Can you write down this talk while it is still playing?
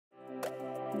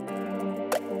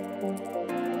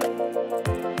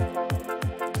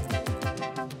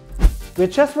We're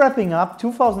just wrapping up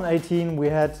 2018. We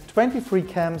had 23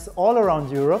 camps all around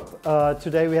Europe.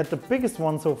 Today we had the biggest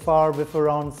one so far with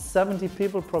around 70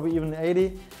 people, probably even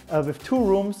 80, with 2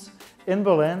 rooms in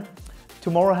Berlin.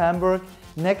 Tomorrow Hamburg.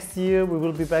 Next year we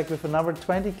will be back with another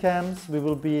 20 camps. We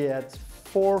will be at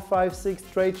 4, 5, 6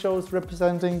 trade shows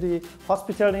representing the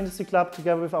Hospitality Industry Club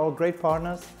together with our great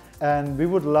partners. And we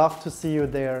would love to see you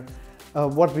there.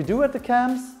 What we do at the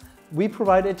camps: we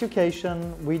provide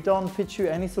education, we don't pitch you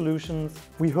any solutions.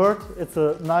 We heard it's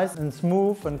a nice and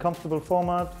smooth and comfortable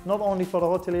format, not only for the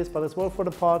hoteliers but as well for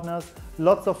the partners.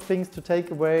 Lots of things to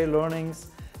take away,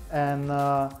 learnings, and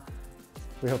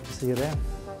we hope to see you there.